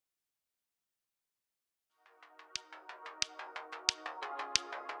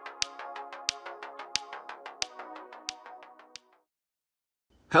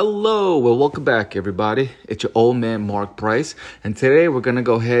Hello, well, welcome back, everybody. It's your old man, Mark Bryce, and today we're going to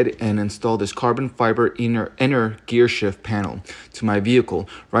go ahead and install this carbon fiber inner gear shift panel to my vehicle.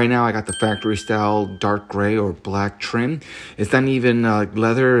 Right now, I got the factory style dark gray or black trim. It's not even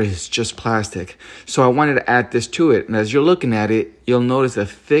leather, it's just plastic. So I wanted to add this to it, and as you're looking at it, you'll notice a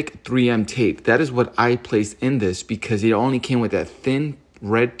thick 3M tape. That is what I placed in this because it only came with that thin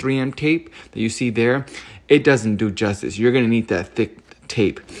red 3M tape that you see there. It doesn't do justice. You're going to need that thick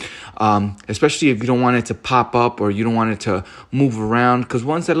tape, especially if you don't want it to pop up or you don't want it to move around, because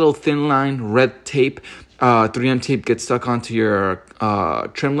once that little thin line red tape 3M tape gets stuck onto your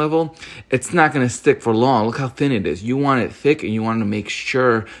trim level, it's not going to stick for long. Look how thin it is. You want it thick and you want to make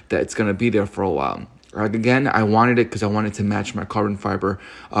sure that it's going to be there for a while. Again, I wanted it because I wanted to match my carbon fiber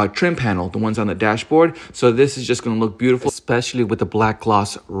trim panel, the ones on the dashboard. So this is just going to look beautiful, especially with the black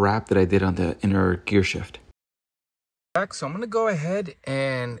gloss wrap that I did on the inner gear shift. So I'm going to go ahead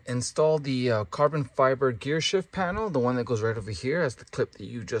and install the carbon fiber gear shift panel, the one that goes right over here. That's the clip that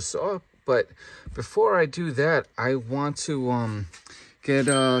you just saw. But before I do that, I want to get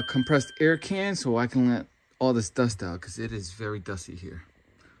a compressed air can so I can let all this dust out because it is very dusty here.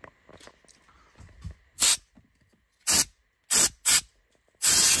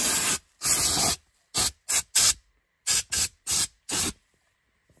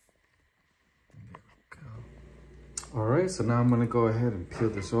 All right, so now I'm gonna go ahead and peel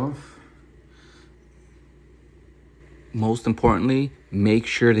this off. Most importantly, make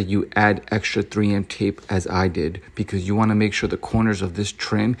sure that you add extra 3M tape as I did, because you wanna make sure the corners of this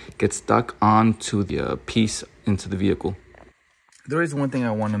trim get stuck onto the piece into the vehicle. There is one thing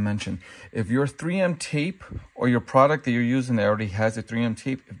I wanna mention. If your 3M tape or your product that you're using that already has a 3M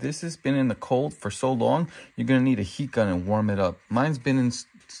tape, if this has been in the cold for so long, you're gonna need a heat gun and warm it up. Mine's been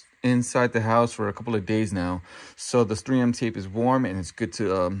inside the house for a couple of days now, so this 3M tape is warm and it's good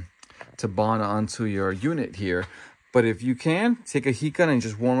to bond onto your unit here. But if you can, take a heat gun and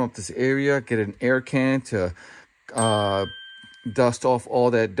just warm up this area. Get an air can to dust off all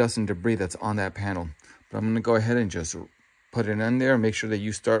that dust and debris that's on that panel. But I'm gonna go ahead and just put it in there. Make sure that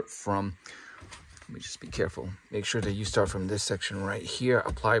you start from, let me just be careful, make sure that you start from this section right here.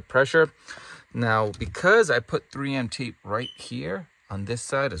 Apply pressure. Now, because I put 3M tape right here on this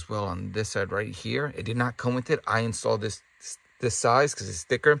side as well on this side right here, it did not come with it. I installed this size because it's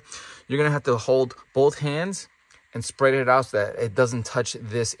thicker. You're gonna have to hold both hands and spread it out so that it doesn't touch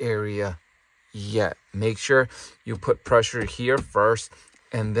this area yet. Make sure you put pressure here first,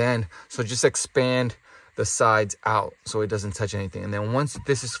 and then so just expand the sides out so it doesn't touch anything. And then once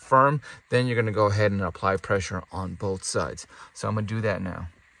this is firm, then you're gonna go ahead and apply pressure on both sides. So I'm gonna do that now.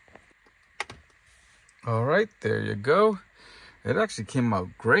 All right, there you go. It actually came out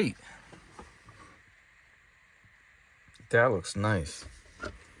great. That looks nice.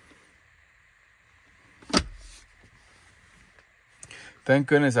 Thank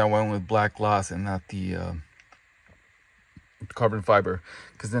goodness I went with black gloss and not the carbon fiber,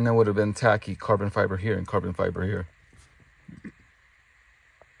 because then that would have been tacky. Carbon fiber here and carbon fiber here.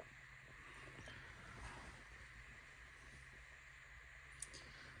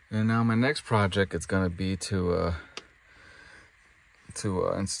 And now my next project is going to be to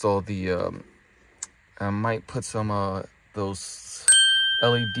install the I might put some those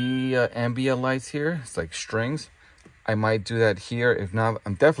LED ambient lights here. It's like strings. I might do that here. If not,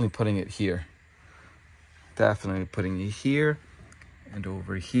 I'm definitely putting it here. Definitely putting it here and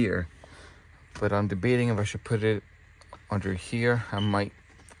over here. But I'm debating if I should put it under here. I might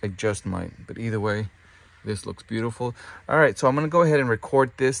adjust mine, but either way, this looks beautiful. All right, so I'm gonna go ahead and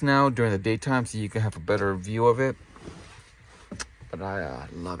record this now during the daytime so you can have a better view of it. But I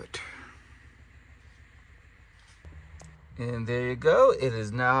love it. And there you go. It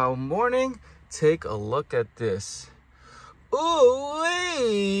is now morning. Take a look at this.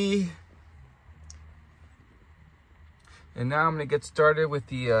 Ooh-wee! And now I'm gonna get started with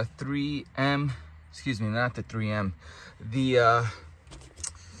the 3M. Excuse me, not the 3M. The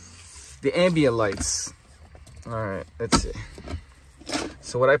ambient lights. All right, let's see.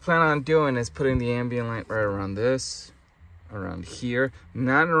 So what I plan on doing is putting the ambient light right around this. Around here,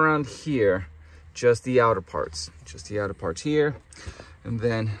 not around here, just the outer parts, here, and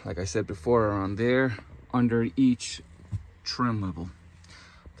then like I said before, around there under each trim level.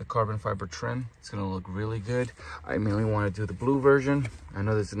 The carbon fiber trim, it's gonna look really good. I mainly want to do the blue version. I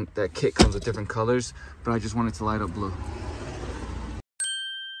know that kit comes with different colors, but I just wanted to light up blue.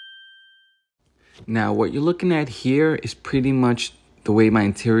 Now what you're looking at here is pretty much the way my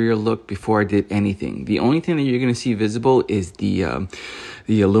interior looked before I did anything. The only thing that you're going to see visible is the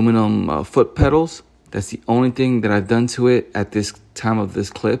aluminum foot pedals That's the only thing that I've done to it at this time of this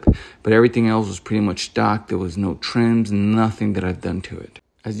clip, but everything else was pretty much stock. There was no trims, nothing that I've done to it.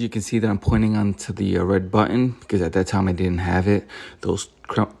 As you can see that I'm pointing onto the red button, because at that time I didn't have it. Those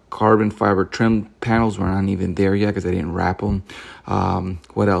carbon fiber trim panels were not even there yet because I didn't wrap them.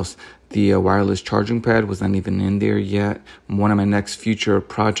 What else? The wireless charging pad was not even in there yet. One of my next future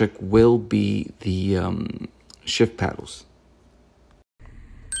project will be the shift paddles.